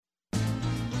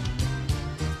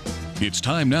It's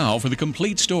time now for the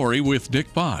Complete Story with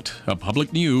Dick Bott, a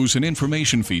public news and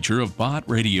information feature of Bott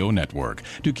Radio Network,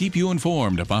 to keep you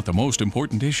informed about the most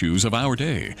important issues of our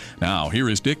day. Now, here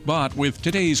is Dick Bott with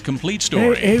today's Complete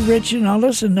Story. Hey, Rich, now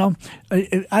listen,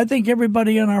 I think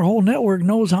everybody on our whole network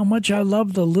knows how much I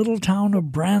love the little town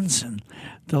of Branson.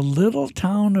 The little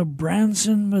town of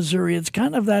Branson, Missouri. It's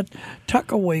kind of that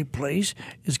tuck-away place.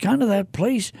 It's kind of that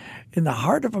place in the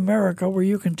heart of America where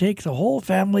you can take the whole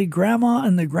family, grandma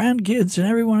and the grandkids and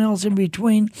everyone else in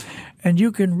between, and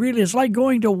you can really, it's like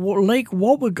going to Lake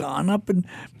Wobegon up in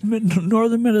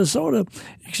northern Minnesota,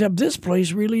 except this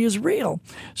place really is real.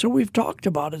 So we've talked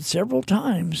about it several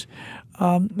times.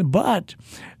 But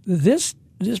this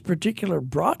particular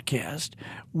broadcast,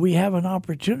 we have an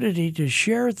opportunity to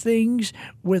share things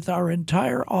with our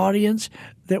entire audience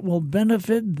that will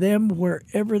benefit them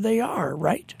wherever they are,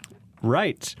 right?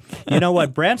 Right. You know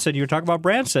what, Branson, you were talking about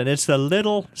Branson. It's the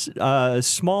little,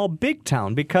 small, big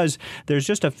town because there's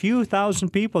just a few thousand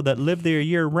people that live there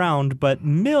year-round, but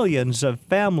millions of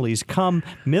families come,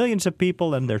 millions of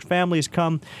people and their families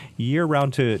come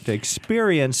year-round to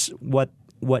experience what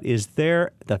is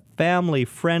there, the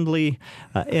family-friendly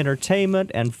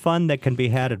entertainment and fun that can be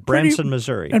had at Branson,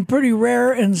 Missouri. And pretty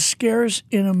rare and scarce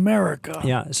in America.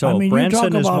 Yeah, so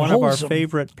Branson is one of our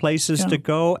favorite places to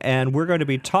go, and we're going to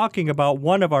be talking about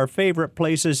one of our favorite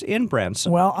places in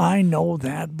Branson. Well, I know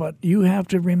that, but you have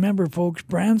to remember, folks,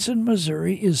 Branson,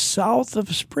 Missouri is south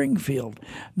of Springfield.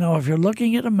 Now, if you're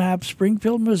looking at a map,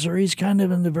 Springfield, Missouri is kind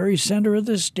of in the very center of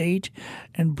the state,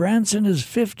 and Branson is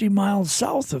 50 miles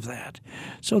south of that.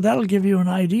 So that'll give you an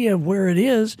idea of where it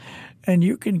is, and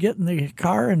you can get in the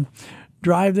car and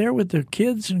drive there with the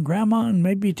kids and grandma and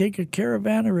maybe take a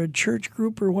caravan or a church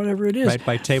group or whatever it is. Right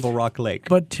by Table Rock Lake.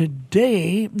 But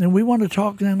today, and we want to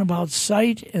talk then about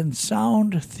Sight and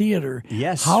Sound Theater.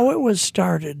 Yes. How it was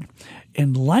started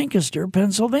in Lancaster,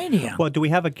 Pennsylvania. Well, do we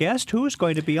have a guest? Who is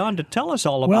going to be on to tell us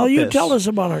all about this? Well, you this? tell us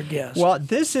about our guest. Well,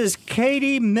 this is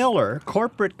Katie Miller,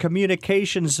 Corporate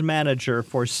Communications Manager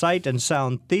for Sight and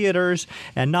Sound Theaters.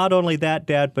 And not only that,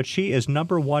 Dad, but she is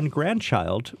number one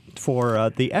grandchild for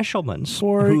the Eshelmans,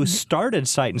 who started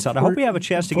Sight and Sound. I hope we have a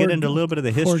chance to get into a little bit of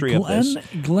the history of this.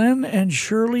 Glenn and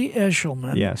Shirley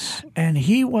Eshelman. Yes. And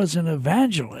he was an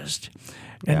evangelist.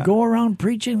 And go around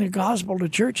preaching the gospel to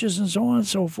churches and so on and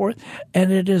so forth.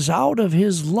 And it is out of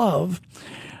his love,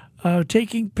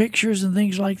 taking pictures and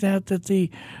things like that, that the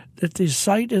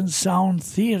Sight and Sound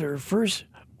Theater first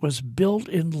was built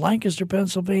in Lancaster,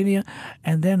 Pennsylvania,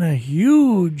 and then a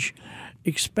huge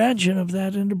expansion of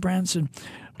that into Branson.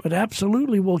 But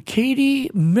absolutely, well, Katie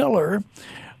Miller,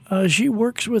 she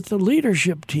works with the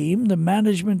leadership team, the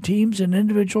management teams, and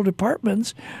individual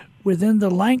departments within the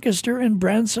Lancaster and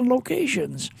Branson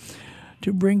locations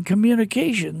to bring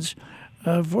communications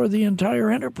for the entire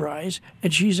enterprise,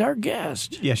 and she's our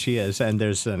guest. Yes, she is, and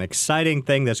there's an exciting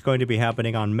thing that's going to be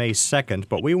happening on May 2nd,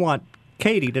 but we want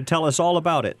Katie to tell us all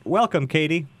about it. Welcome,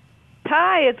 Katie.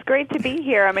 Hi, it's great to be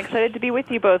here. I'm excited to be with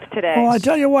you both today. Well, I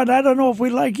tell you what, I don't know if we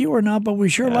like you or not, but we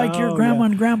sure like your grandma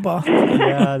and grandpa.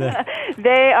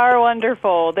 They are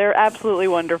wonderful. They're absolutely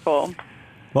wonderful.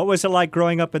 What was it like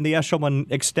growing up in the Eshelman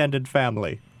extended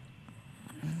family?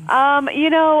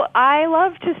 I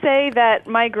love to say that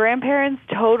my grandparents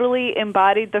totally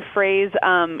embodied the phrase,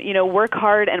 work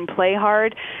hard and play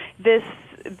hard. This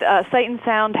Sight and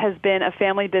Sound has been a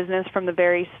family business from the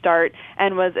very start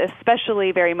and was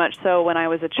especially very much so when I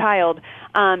was a child.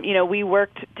 We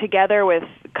worked together with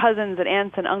cousins and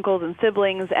aunts and uncles and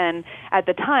siblings, and at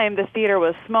the time the theater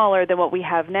was smaller than what we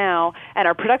have now, and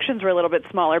our productions were a little bit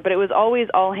smaller, but it was always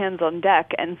all hands on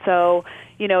deck. And so,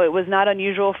 it was not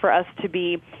unusual for us to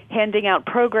be handing out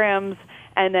programs,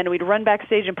 and then we'd run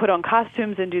backstage and put on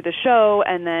costumes and do the show,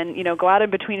 and then, go out in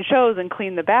between shows and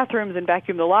clean the bathrooms and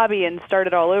vacuum the lobby and start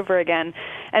it all over again.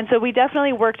 And so we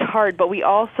definitely worked hard, but we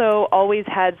also always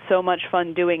had so much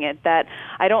fun doing it that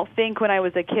I don't think when I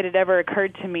was a kid it ever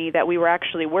occurred to me that we were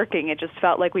actually working. It just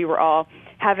felt like we were all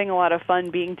having a lot of fun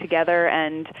being together,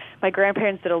 and my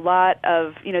grandparents did a lot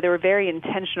of, they were very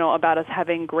intentional about us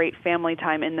having great family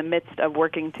time in the midst of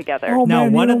working together. Oh, now,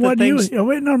 man, one of the things...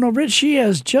 Rich, she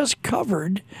has just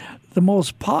covered the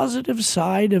most positive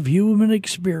side of human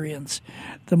experience.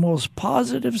 The most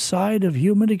positive side of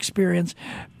human experience,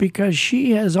 because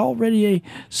she has already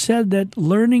said that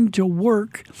learning to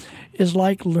work is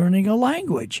like learning a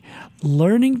language.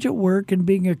 Learning to work and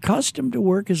being accustomed to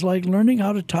work is like learning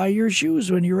how to tie your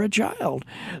shoes when you're a child.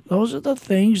 Those are the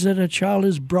things that a child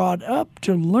is brought up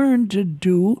to learn to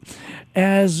do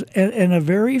as in a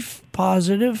very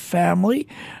positive family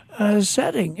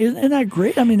setting. Isn't that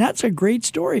great? I mean, that's a great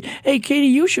story. Hey, Katie,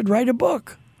 you should write a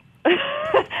book.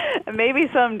 Maybe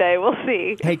someday. We'll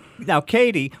see. Hey, now,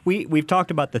 Katie, we've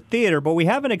talked about the theater, but we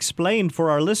haven't explained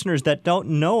for our listeners that don't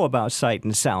know about Sight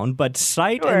and Sound. But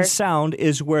Sight and Sound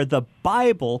is where the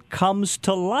Bible comes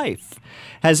to life.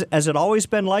 Has it always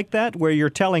been like that, where you're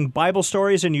telling Bible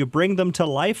stories and you bring them to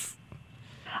life?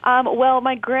 Well,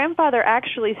 my grandfather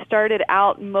actually started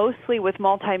out mostly with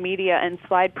multimedia and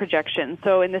slide projection.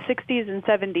 So in the 60s and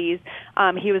 70s,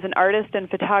 he was an artist and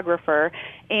photographer,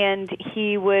 and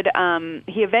he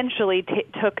eventually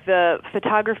took the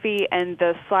photography and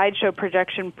the slideshow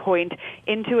projection point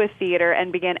into a theater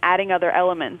and began adding other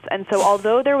elements. And so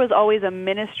although there was always a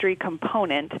ministry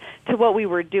component to what we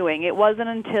were doing, it wasn't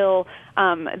until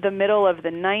the middle of the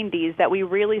 90s that we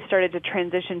really started to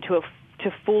transition to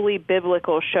fully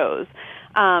biblical shows.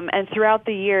 And throughout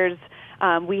the years,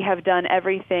 we have done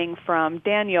everything from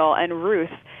Daniel and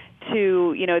Ruth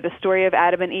to, the story of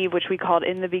Adam and Eve, which we called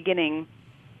In the Beginning,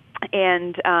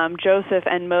 and Joseph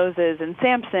and Moses and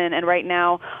Samson. And right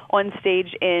now on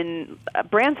stage in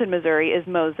Branson, Missouri is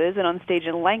Moses, and on stage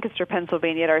in Lancaster,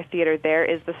 Pennsylvania at our theater there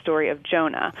is the story of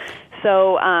Jonah.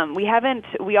 So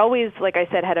we always, like I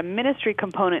said, had a ministry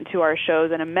component to our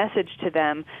shows and a message to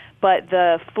them, but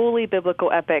the fully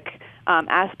biblical epic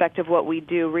aspect of what we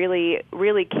do really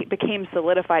became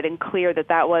solidified and clear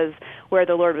that was where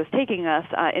the Lord was taking us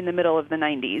in the middle of the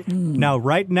 90s. Now,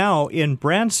 right now in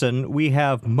Branson, we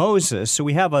have Moses. So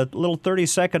we have a little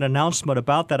 30-second announcement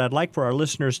about that I'd like for our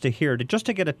listeners to hear, just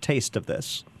to get a taste of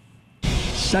this.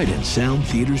 Sight and Sound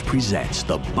Theaters presents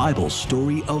the Bible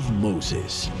story of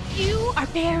Moses. You are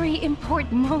very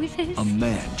important, Moses. A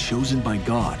man chosen by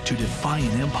God to defy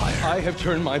an empire. I have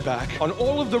turned my back on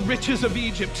all of the riches of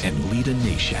Egypt. And lead a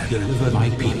nation. Deliver my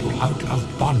people out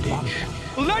of bondage.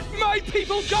 Let my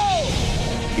people go!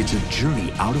 It's a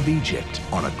journey out of Egypt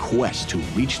on a quest to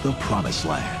reach the promised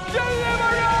land.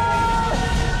 Deliver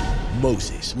us!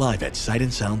 Moses, live at Sight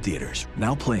and Sound Theaters.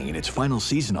 Now playing in its final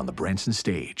season on the Branson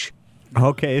stage.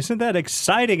 Okay, isn't that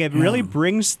exciting? It really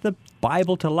brings the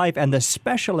Bible to life, and the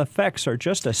special effects are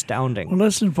just astounding. Well,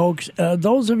 listen, folks,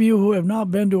 those of you who have not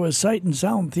been to a Sight and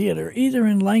Sound theater, either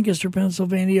in Lancaster,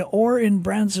 Pennsylvania, or in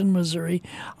Branson, Missouri,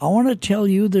 I want to tell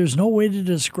you there's no way to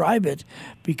describe it,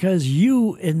 because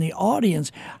you in the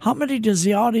audience, how many does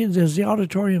the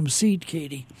auditorium seat,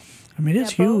 Katie? I mean,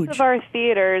 it's huge. Both of our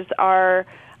theaters are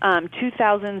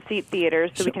 2,000-seat theaters,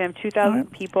 so we can have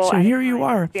 2,000 people so here you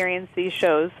are. Experience these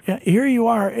shows. Yeah, here you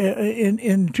are in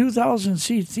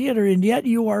 2,000-seat theater, and yet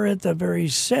you are at the very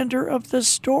center of the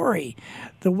story.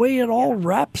 The way it all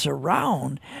wraps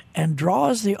around and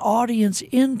draws the audience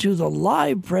into the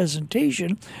live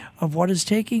presentation of what is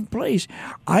taking place.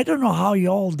 I don't know how you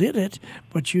all did it,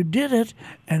 but you did it,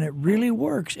 and it really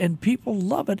works, and people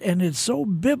love it, and it's so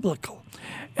biblical.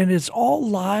 And it's all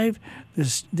live.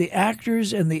 The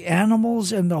actors and the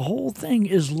animals and the whole thing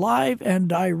is live and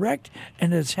direct,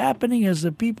 and it's happening as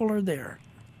the people are there.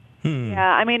 Yeah,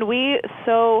 I mean, we're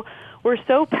so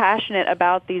passionate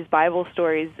about these Bible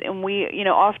stories, and we,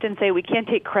 often say we can't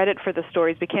take credit for the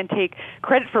stories. We can't take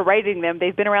credit for writing them.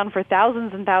 They've been around for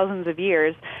thousands and thousands of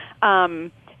years.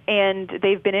 And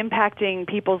they've been impacting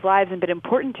people's lives and been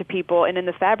important to people and in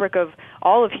the fabric of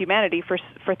all of humanity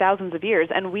for thousands of years.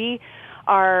 And we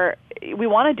want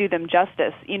to do them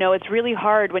justice. It's really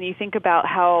hard when you think about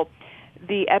how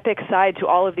the epic side to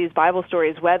all of these Bible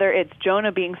stories, whether it's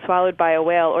Jonah being swallowed by a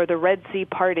whale or the Red Sea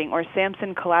parting or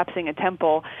Samson collapsing a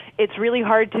temple, it's really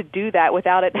hard to do that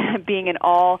without it being an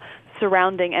all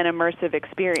surrounding and immersive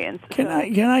experience. Can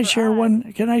I share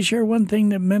one thing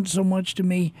that meant so much to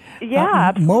me?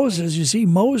 Yeah. Moses, you see,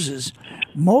 Moses,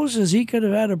 he could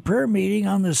have had a prayer meeting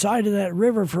on the side of that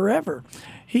river forever.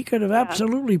 He could have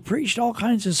absolutely preached all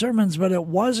kinds of sermons, but it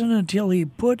wasn't until he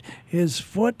put his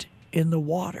foot in the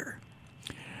water.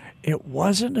 It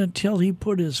wasn't until he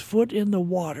put his foot in the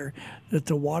water that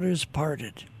the waters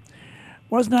parted.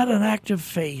 Wasn't that an act of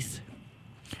faith?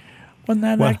 Wasn't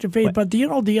that an act of faith? But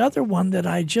the other one that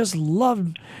I just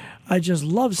loved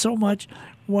so much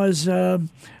was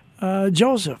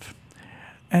Joseph.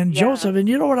 And Joseph, and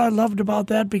you know what I loved about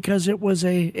that? Because it was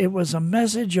a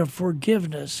message of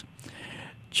forgiveness.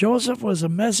 Joseph was a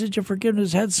message of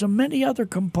forgiveness, had so many other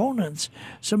components,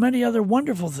 so many other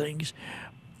wonderful things.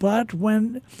 But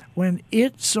when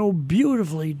it so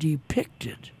beautifully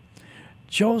depicted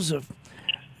Joseph,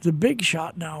 the big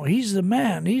shot now, he's the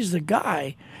man, he's the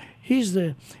guy, he's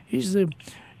the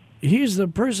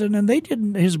person,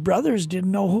 and his brothers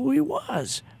didn't know who he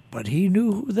was, but he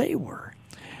knew who they were.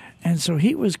 And so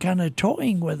he was kind of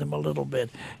toying with him a little bit.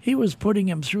 He was putting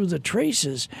him through the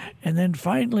traces, and then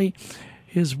finally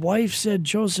his wife said,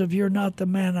 "Joseph, you're not the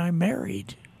man I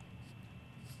married."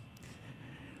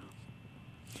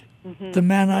 The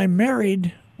man I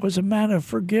married was a man of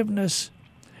forgiveness.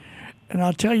 And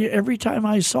I'll tell you, every time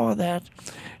I saw that,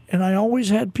 and I always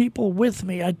had people with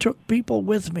me, I took people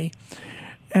with me,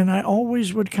 and I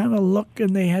always would kind of look,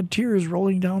 and they had tears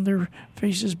rolling down their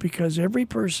faces, because every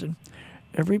person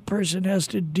has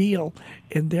to deal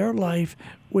in their life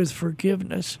with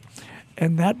forgiveness.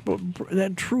 And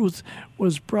that truth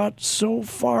was brought so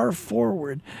far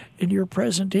forward in your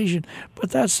presentation.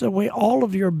 But that's the way all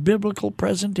of your biblical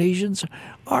presentations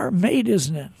are made,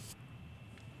 isn't it?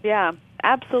 Yeah,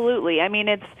 absolutely. I mean,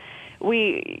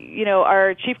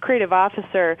 our chief creative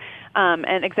officer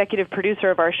and executive producer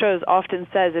of our shows often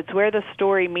says it's where the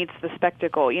story meets the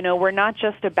spectacle. We're not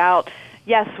just about,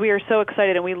 yes, we are so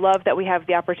excited and we love that we have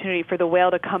the opportunity for the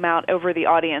whale to come out over the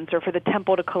audience or for the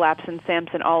temple to collapse and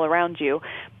Samson all around you.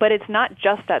 But it's not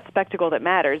just that spectacle that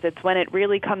matters. It's when it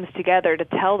really comes together to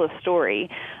tell the story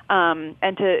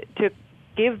and to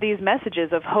give these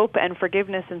messages of hope and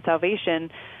forgiveness and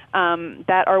salvation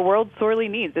that our world sorely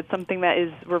needs. It's something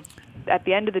that at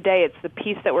the end of the day, it's the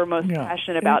piece that we're most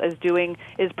passionate about is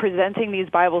presenting these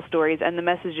Bible stories and the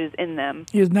messages in them.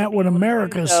 Isn't that what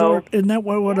America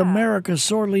America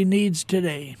sorely needs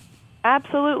today?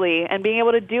 Absolutely, and being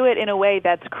able to do it in a way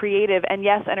that's creative and,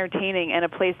 yes, entertaining, and a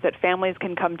place that families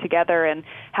can come together and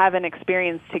have an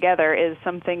experience together is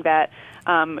something that,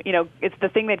 it's the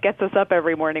thing that gets us up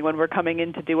every morning when we're coming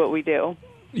in to do what we do.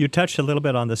 You touched a little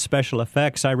bit on the special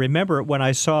effects. I remember when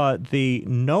I saw the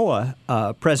Noah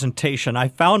presentation, I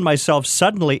found myself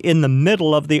suddenly in the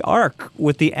middle of the ark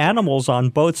with the animals on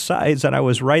both sides, and I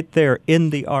was right there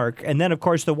in the ark. And then, of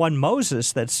course, the one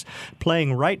Moses that's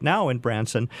playing right now in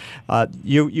Branson,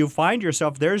 you find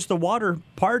yourself, there's the water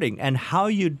parting, and how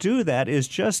you do that is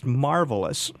just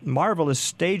marvelous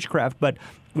stagecraft. But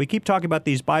we keep talking about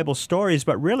these Bible stories,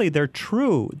 but really they're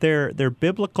true. They're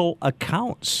biblical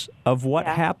accounts of what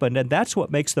happened, and that's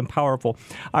what makes them powerful.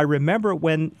 I remember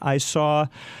when I saw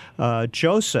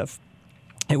Joseph,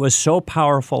 it was so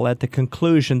powerful at the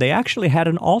conclusion. They actually had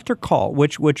an altar call,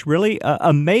 which really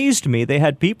amazed me. They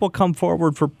had people come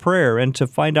forward for prayer and to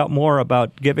find out more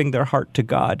about giving their heart to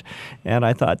God. And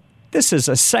I thought, this is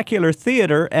a secular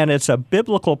theater, and it's a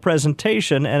biblical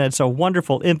presentation, and it's a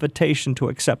wonderful invitation to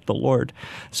accept the Lord.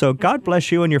 So God bless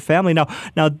you and your family. Now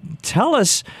tell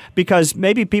us, because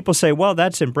maybe people say, well,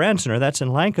 that's in Branson or that's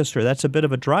in Lancaster. That's a bit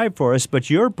of a drive for us, but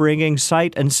you're bringing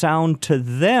Sight and Sound to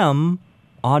them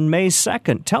on May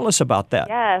 2nd. Tell us about that.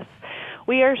 Yes.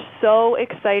 We are so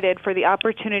excited for the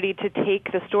opportunity to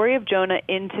take the story of Jonah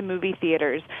into movie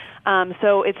theaters.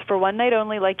 So it's for one night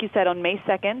only, like you said, on May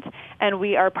 2nd, and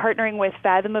we are partnering with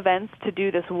Fathom Events to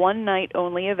do this one-night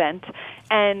only event.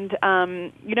 And,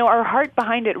 our heart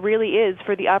behind it really is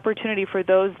for the opportunity for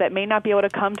those that may not be able to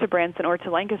come to Branson or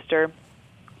to Lancaster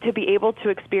to be able to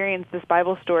experience this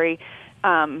Bible story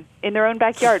in their own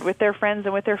backyard with their friends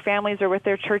and with their families or with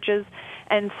their churches.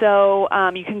 And so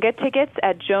you can get tickets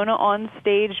at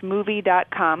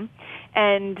JonahOnStageMovie.com.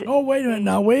 And wait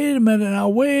a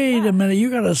minute.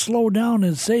 You got to slow down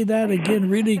and say that again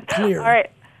really clear. All right,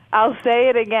 I'll say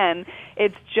it again.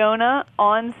 It's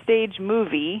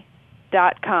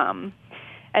JonahOnStageMovie.com.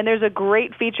 And there's a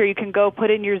great feature. You can go put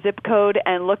in your zip code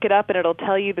and look it up, and it'll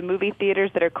tell you the movie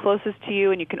theaters that are closest to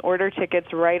you, and you can order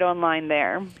tickets right online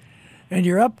there. And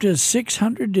you're up to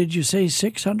 600, did you say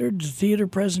 600 theater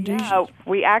presentations? Yeah,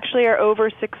 we actually are over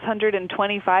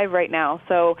 625 right now.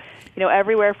 So,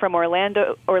 everywhere from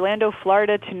Orlando,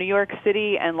 Florida to New York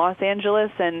City and Los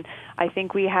Angeles. And I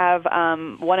think we have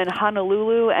one in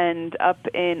Honolulu and up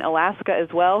in Alaska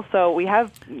as well. So we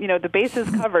have, the bases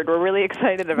covered. We're really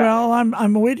excited about it. Well,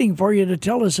 I'm waiting for you to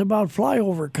tell us about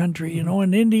flyover country,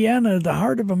 in Indiana, the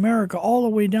heart of America, all the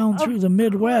way down through the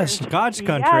Midwest. God's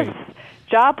country. Yes.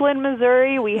 Joplin,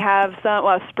 Missouri. We have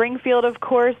Springfield, of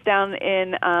course, down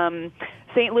in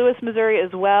St. Louis, Missouri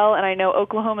as well. And I know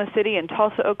Oklahoma City and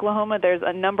Tulsa, Oklahoma. There's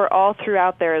a number all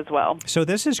throughout there as well. So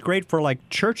this is great for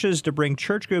churches to bring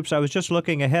church groups. I was just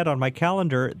looking ahead on my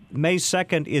calendar. May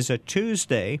 2nd is a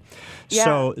Tuesday.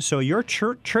 Yeah. So your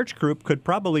church group could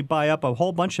probably buy up a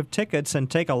whole bunch of tickets and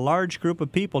take a large group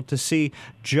of people to see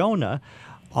Jonah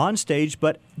on stage.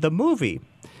 But the movie,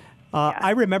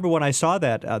 I remember when I saw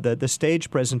that, the stage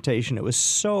presentation, it was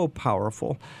so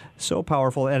powerful.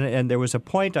 And there was a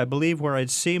point, I believe, where it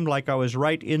seemed like I was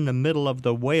right in the middle of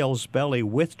the whale's belly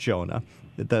with Jonah.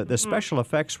 The special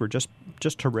effects were just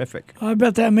terrific. I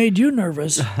bet that made you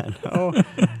nervous. No.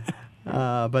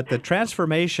 But the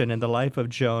transformation in the life of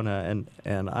Jonah,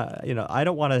 and I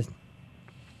don't want to...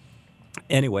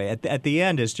 Anyway, at the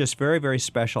end, it's just very, very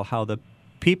special how the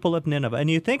people of Nineveh.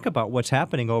 And you think about what's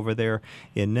happening over there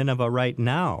in Nineveh right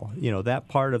now, that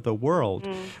part of the world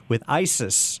with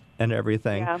ISIS and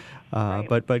everything. Yeah,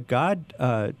 right. But God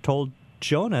told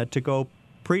Jonah to go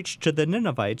preach to the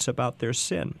Ninevites about their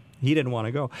sin. He didn't want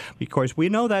to go. Of course, we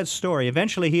know that story.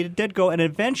 Eventually, he did go, and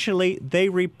eventually they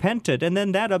repented. And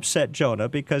then that upset Jonah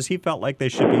because he felt like they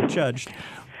should be judged.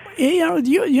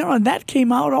 And that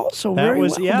came out also That very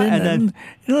was, well. yeah, and then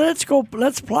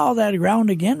let's plow that ground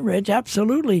again, Rich.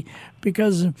 Absolutely,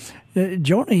 because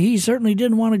Jonah, he certainly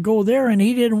didn't want to go there, and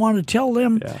he didn't want to tell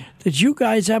them that you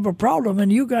guys have a problem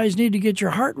and you guys need to get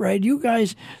your heart right. You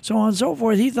guys, so on and so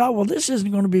forth. He thought, well, this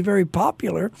isn't going to be very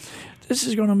popular. This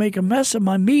is going to make a mess of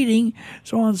my meeting,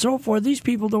 so on and so forth. These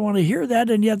people don't want to hear that,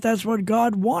 and yet that's what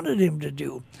God wanted him to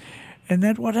do. And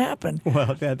then what happened?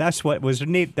 Well, that's what was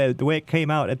neat, the way it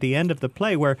came out at the end of the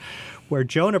play, where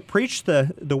Jonah preached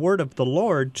the word of the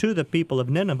Lord to the people of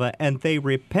Nineveh, and they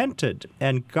repented,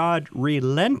 and God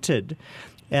relented.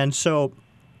 And so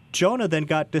Jonah then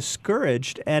got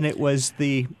discouraged, and it was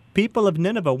the people of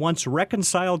Nineveh, once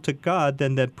reconciled to God,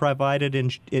 then that provided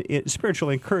spiritual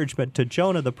encouragement to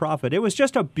Jonah the prophet. It was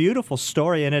just a beautiful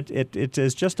story, and it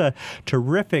is just a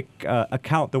terrific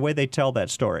account, the way they tell that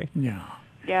story. Yeah.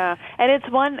 Yeah, and it's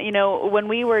one, when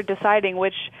we were deciding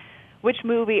which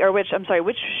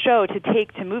show to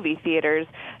take to movie theaters,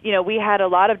 we had a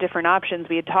lot of different options.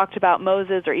 We had talked about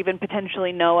Moses or even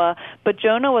potentially Noah, but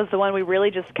Jonah was the one we really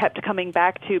just kept coming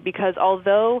back to because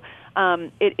although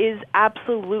it is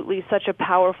absolutely such a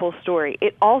powerful story,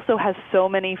 it also has so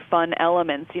many fun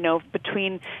elements,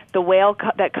 between the whale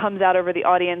that comes out over the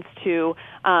audience to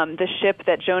the ship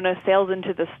that Jonah sails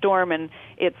into the storm, and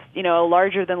it's, a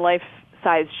larger-than-life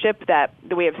sized ship that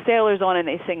we have sailors on, and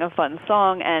they sing a fun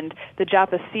song, and the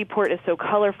Joppa seaport is so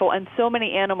colorful, and so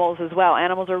many animals as well.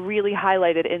 Animals are really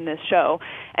highlighted in this show,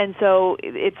 and so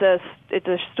it's a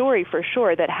story for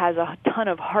sure that has a ton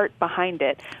of heart behind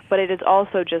it, but it is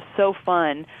also just so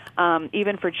fun,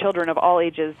 even for children of all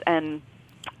ages and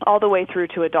all the way through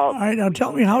to adults. All right, now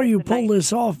tell me how you pull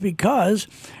this off, because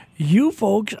you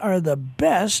folks are the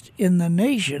best in the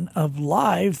nation of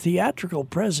live theatrical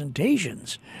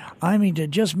presentations. I mean, to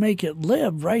just make it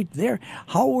live right there.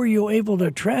 How were you able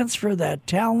to transfer that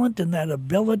talent and that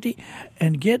ability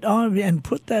and get on and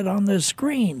put that on the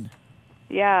screen?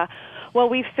 Yeah. Well,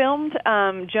 we filmed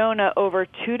Jonah over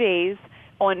 2 days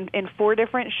in 4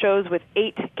 different shows with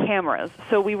 8 cameras.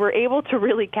 So we were able to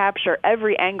really capture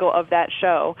every angle of that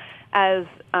show as,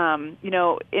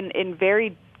 in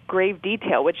very grave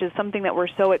detail, which is something that we're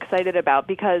so excited about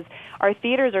because our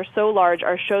theaters are so large,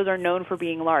 our shows are known for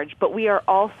being large, but we are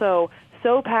also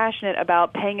so passionate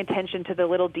about paying attention to the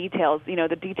little details,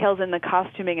 the details in the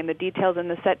costuming and the details in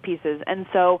the set pieces. And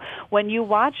so when you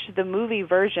watch the movie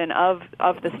version of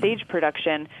the stage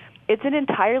production, it's an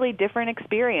entirely different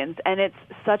experience, and it's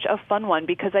such a fun one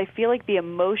because I feel like the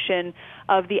emotion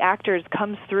of the actors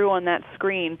comes through on that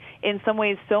screen in some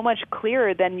ways so much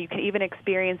clearer than you can even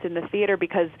experience in the theater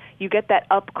because you get that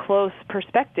up-close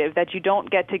perspective that you don't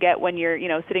get when you're,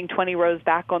 sitting 20 rows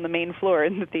back on the main floor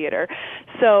in the theater.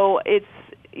 So it's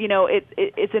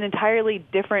an entirely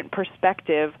different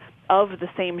perspective of the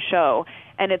same show,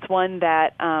 and it's one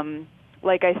that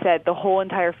like I said, the whole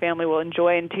entire family will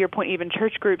enjoy. And to your point, even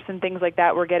church groups and things like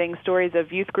that, we're getting stories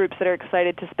of youth groups that are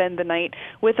excited to spend the night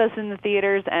with us in the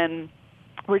theaters, and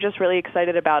we're just really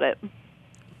excited about it.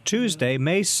 Tuesday,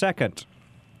 May 2nd.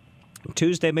 And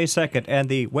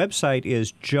the website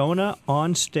is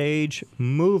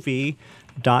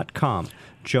JonahOnStageMovie.com.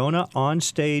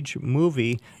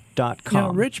 JonahOnStageMovie.com.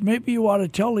 Now, Rich, maybe you ought to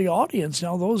tell the audience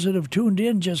now, those that have tuned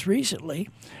in just recently,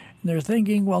 and they're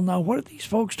thinking, well, now what are these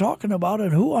folks talking about,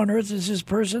 and who on earth is this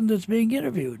person that's being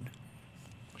interviewed?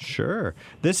 Sure.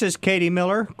 This is Katie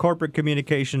Miller, Corporate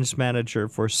Communications Manager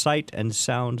for Sight and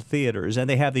Sound Theaters. And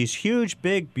they have these huge,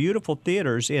 big, beautiful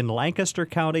theaters in Lancaster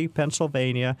County,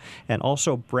 Pennsylvania, and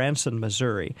also Branson,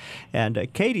 Missouri. And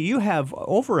Katie, you have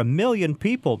over 1 million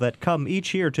people that come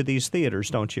each year to these theaters,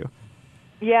 don't you?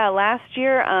 Yeah, last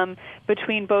year,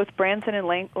 between both Branson and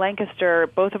Lancaster,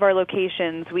 both of our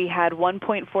locations, we had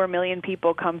 1.4 million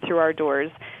people come through our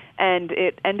doors. And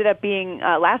it ended up being,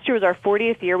 last year was our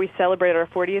 40th year. We celebrated our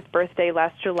 40th birthday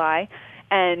last July.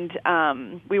 And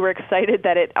we were excited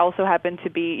that it also happened to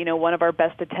be, one of our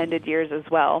best attended years as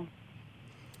well.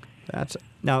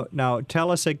 Now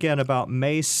tell us again about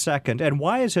May 2nd. And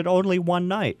why is it only one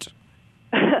night?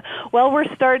 Well,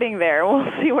 we're starting there. We'll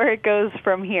see where it goes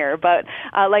from here. But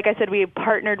like I said, we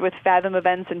partnered with Fathom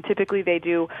events, and typically they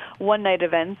do one-night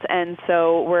events, and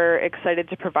so we're excited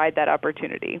to provide that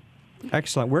opportunity.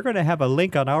 Excellent. We're going to have a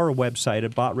link on our website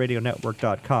at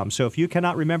botradionetwork.com. So if you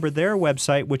cannot remember their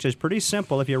website, which is pretty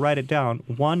simple if you write it down,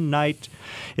 one night,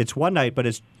 but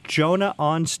it's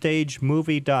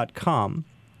jonahonstagemovie.com.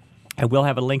 And we'll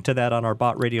have a link to that on our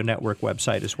Bot Radio Network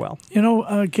website as well. You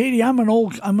know, Katie, I'm an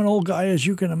old guy, as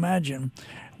you can imagine,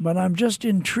 but I'm just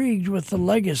intrigued with the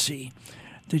legacy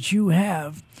that you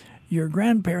have. Your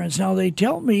grandparents. Now, they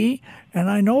tell me, and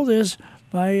I know this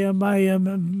by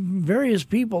various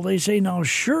people, they say, now,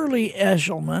 Shirley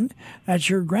Eshelman, that's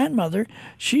your grandmother,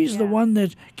 she's the one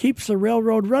that keeps the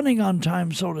railroad running on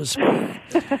time, so to speak.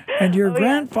 And your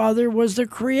grandfather was the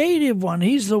creative one.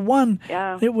 He's the one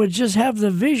that would just have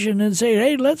the vision and say,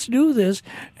 hey, let's do this.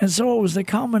 And so it was the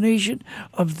combination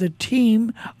of the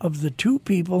team of the two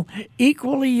people,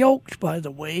 equally yoked, by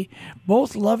the way,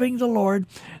 both loving the Lord,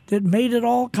 that made it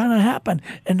all kind of happen.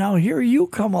 And now here you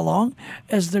come along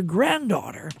as the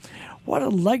granddaughter. What a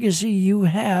legacy you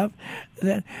have,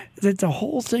 that the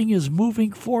whole thing is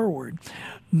moving forward,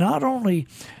 not only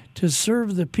to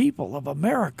serve the people of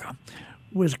America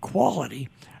with quality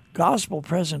gospel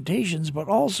presentations, but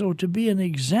also to be an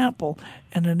example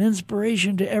and an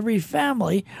inspiration to every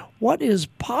family what is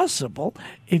possible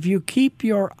if you keep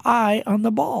your eye on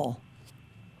the ball.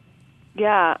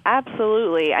 Yeah,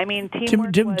 absolutely. I mean,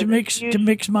 teamwork to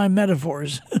mix my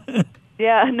metaphors.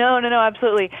 Yeah, no,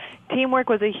 absolutely. Teamwork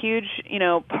was a huge,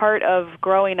 part of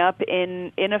growing up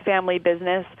in a family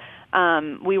business.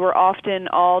 We were often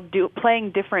all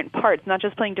playing different parts, not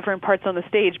just playing different parts on the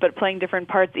stage, but playing different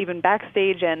parts even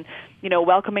backstage and,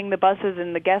 welcoming the buses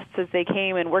and the guests as they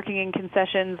came and working in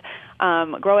concessions.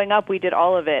 Growing up, we did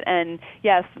all of it. And,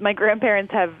 yes, my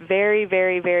grandparents have very,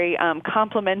 very, very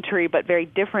complementary but very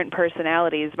different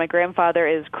personalities. My grandfather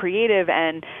is creative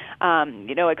and,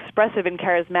 expressive and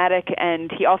charismatic,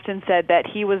 and he often said that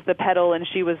he was the pedal and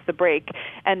she was the brake,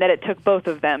 and that it took both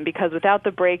of them, because without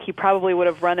the brake, he probably would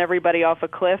have run everybody off a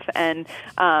cliff, and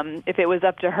if it was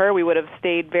up to her, we would have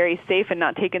stayed very safe and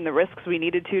not taken the risks we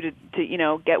needed to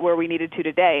get where we needed to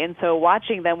today. And so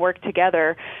watching them work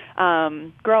together,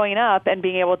 growing up and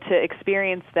being able to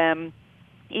experience them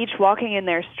each walking in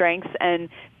their strengths and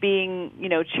being,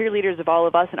 cheerleaders of all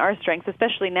of us and our strengths,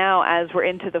 especially now as we're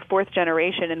into the fourth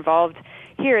generation involved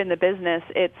here in the business,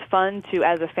 it's fun to,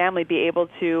 as a family, be able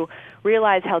to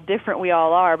realize how different we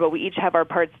all are, but we each have our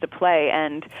parts to play,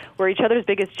 and we're each other's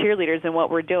biggest cheerleaders in what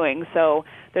we're doing. So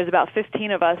there's about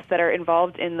 15 of us that are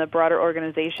involved in the broader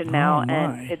organization now,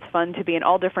 and it's fun to be in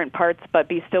all different parts, but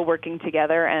be still working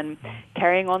together and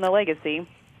carrying on the legacy.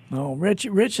 No,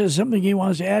 Rich has something he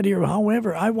wants to add here.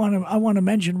 However, I want to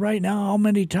mention right now how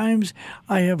many times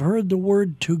I have heard the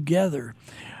word together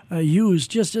used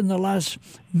just in the last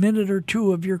minute or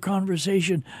two of your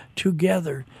conversation.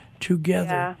 Together,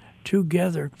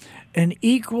 and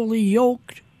equally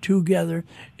yoked together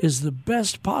is the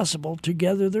best possible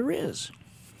together there is.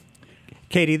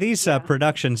 Katie, these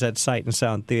productions at Sight and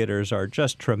Sound Theaters are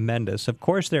just tremendous. Of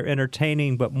course, they're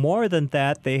entertaining, but more than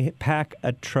that, they pack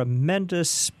a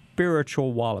tremendous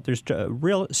spiritual wallop. There's a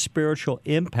real spiritual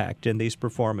impact in these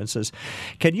performances.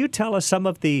 Can you tell us some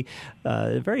of the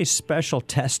very special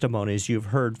testimonies you've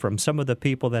heard from some of the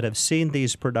people that have seen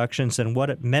these productions and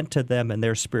what it meant to them in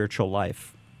their spiritual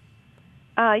life?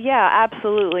 Yeah,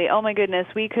 absolutely. Oh my goodness,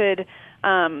 we could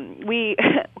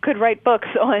write books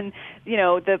on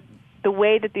the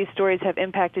way that these stories have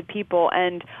impacted people,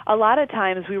 and a lot of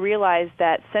times we realize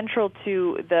that central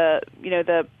to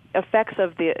the effects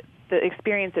of the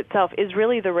experience itself is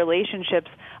really the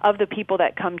relationships of the people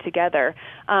that come together.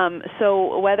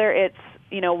 So whether it's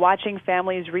watching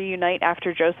families reunite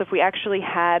after Joseph, we actually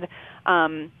had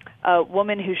a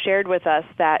woman who shared with us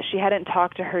that she hadn't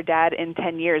talked to her dad in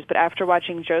 10 years, but after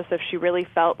watching Joseph, she really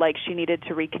felt like she needed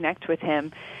to reconnect with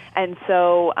him. And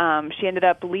so she ended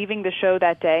up leaving the show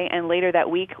that day, and later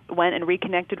that week went and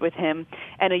reconnected with him.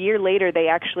 And a year later, they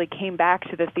actually came back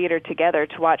to the theater together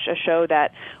to watch a show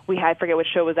that I forget which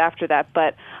show was after that,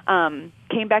 but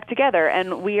came back together.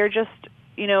 And we are just,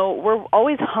 we're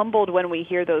always humbled when we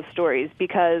hear those stories,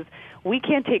 because we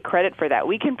can't take credit for that.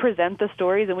 We can present the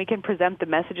stories and we can present the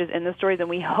messages in the stories, and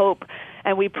we hope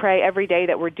and we pray every day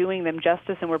that we're doing them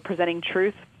justice and we're presenting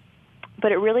truth.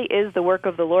 But it really is the work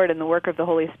of the Lord and the work of the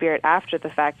Holy Spirit after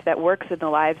the fact that works in the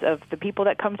lives of the people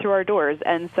that come through our doors.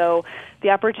 And so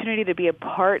the opportunity to be a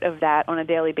part of that on a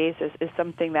daily basis is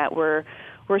something that we're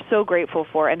so grateful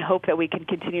for, and hope that we can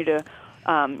continue to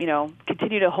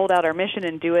hold out our mission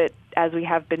and do it as we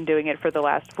have been doing it for the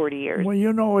last 40 years.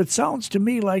 Well, it sounds to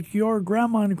me like your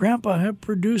grandma and grandpa have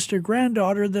produced a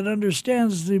granddaughter that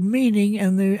understands the meaning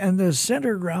and the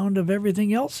center ground of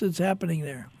everything else that's happening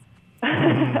there.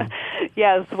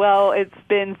 Yes, well, it's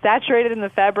been saturated in the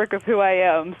fabric of who I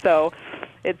am, so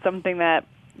it's something that,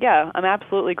 yeah, I'm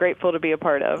absolutely grateful to be a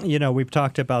part of. You know, we've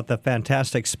talked about the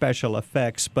fantastic special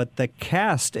effects, but the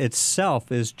cast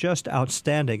itself is just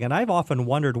outstanding. And I've often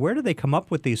wondered, where do they come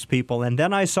up with these people? And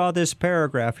then I saw this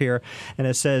paragraph here, and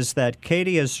it says that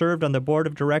Katie has served on the board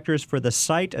of directors for the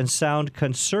Sight and Sound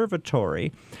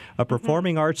Conservatory, a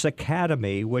performing arts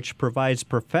academy which provides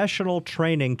professional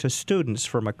training to students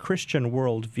from a Christian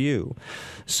worldview.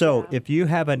 So if you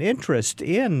have an interest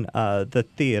in the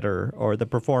theater or the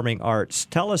performing arts,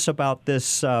 tell us about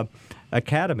this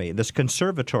academy, this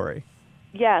conservatory.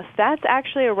 Yes, that's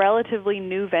actually a relatively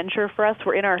new venture for us.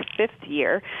 We're in our 5th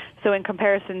year, so in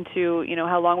comparison to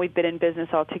how long we've been in business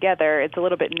altogether, it's a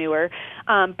little bit newer.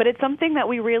 But it's something that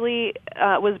we really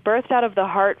was birthed out of the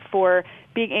heart for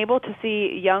being able to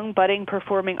see young budding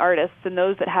performing artists and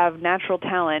those that have natural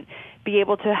talent be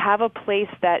able to have a place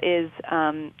that is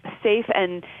safe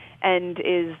and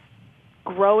is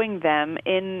growing them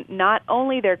in not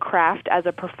only their craft as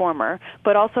a performer,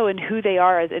 but also in who they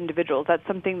are as individuals. That's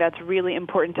something that's really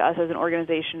important to us as an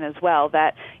organization as well.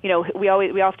 That we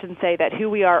often say that who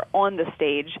we are on the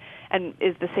stage and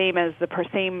is the same as the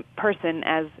same person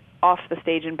as off the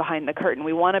stage and behind the curtain.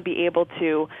 We want to be able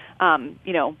to,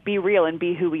 be real and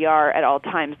be who we are at all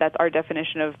times. That's our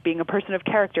definition of being a person of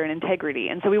character and integrity.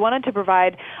 And so we wanted to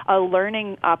provide a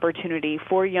learning opportunity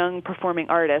for young performing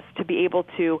artists to be able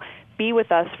to be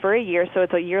with us for a year. So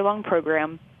it's a year-long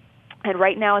program. And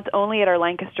right now it's only at our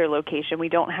Lancaster location. We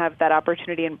don't have that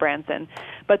opportunity in Branson.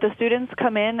 But the students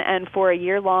come in, and for the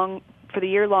year long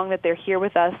that they're here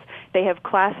with us, they have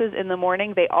classes in the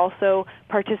morning. They also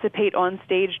participate on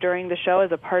stage during the show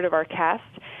as a part of our cast.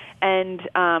 And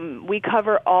we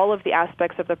cover all of the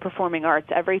aspects of the performing arts,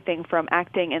 everything from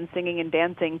acting and singing and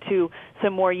dancing to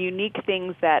some more unique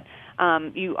things that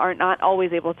you are not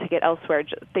always able to get elsewhere,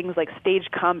 things like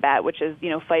stage combat, which is,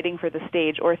 fighting for the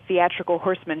stage, or theatrical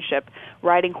horsemanship,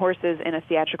 riding horses in a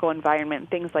theatrical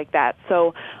environment, things like that.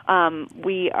 So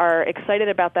we are excited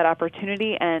about that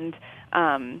opportunity and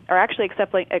are actually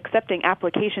accepting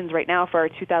applications right now for our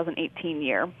 2018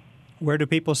 year. Where do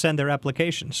people send their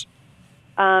applications?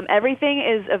 Everything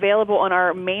is available on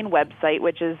our main website,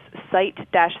 which is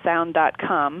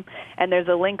sight-sound.com, and there's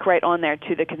a link right on there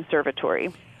to the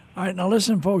conservatory. All right, now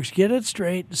listen, folks, get it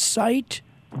straight.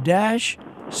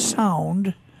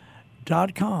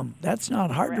 Sight-sound.com. That's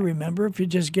not hard to remember if you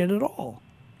just get it all.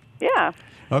 Yeah.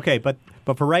 Okay, but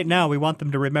for right now, we want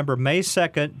them to remember May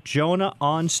 2nd,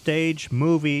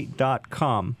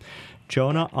 JonahOnStageMovie.com.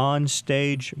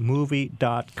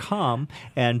 JonahOnStageMovie.com,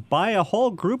 and buy a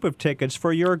whole group of tickets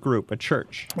for your group, a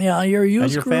church. Yeah, your youth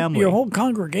and your group, family. your whole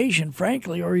congregation,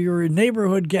 frankly, or your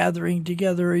neighborhood gathering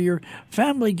together, or your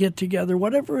family get together,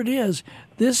 whatever it is.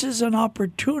 This is an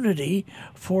opportunity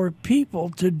for people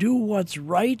to do what's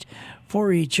right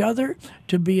for each other,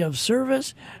 to be of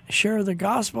service, share the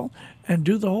gospel, and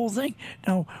do the whole thing.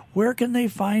 Now, where can they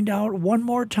find out, one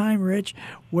more time, Rich,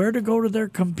 where to go to their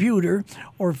computer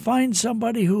or find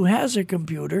somebody who has a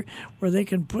computer where they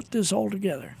can put this all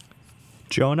together?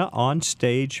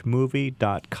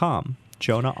 JonahOnStageMovie.com.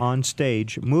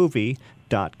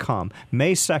 JonahOnStageMovie.com.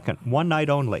 May 2nd, one night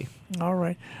only. All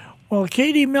right. Well,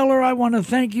 Katie Miller, I want to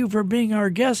thank you for being our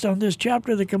guest on this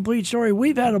chapter of The Complete Story.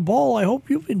 We've had a ball. I hope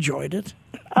you've enjoyed it.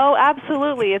 Oh,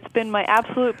 absolutely. It's been my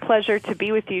absolute pleasure to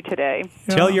be with you today.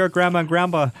 Yeah. Tell your grandma and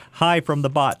grandpa hi from the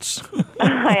bots.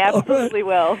 I absolutely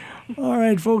will. All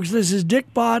right, folks, this is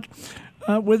Dick Bott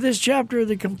with this chapter of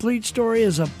The Complete Story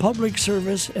as a public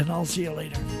service, and I'll see you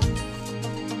later.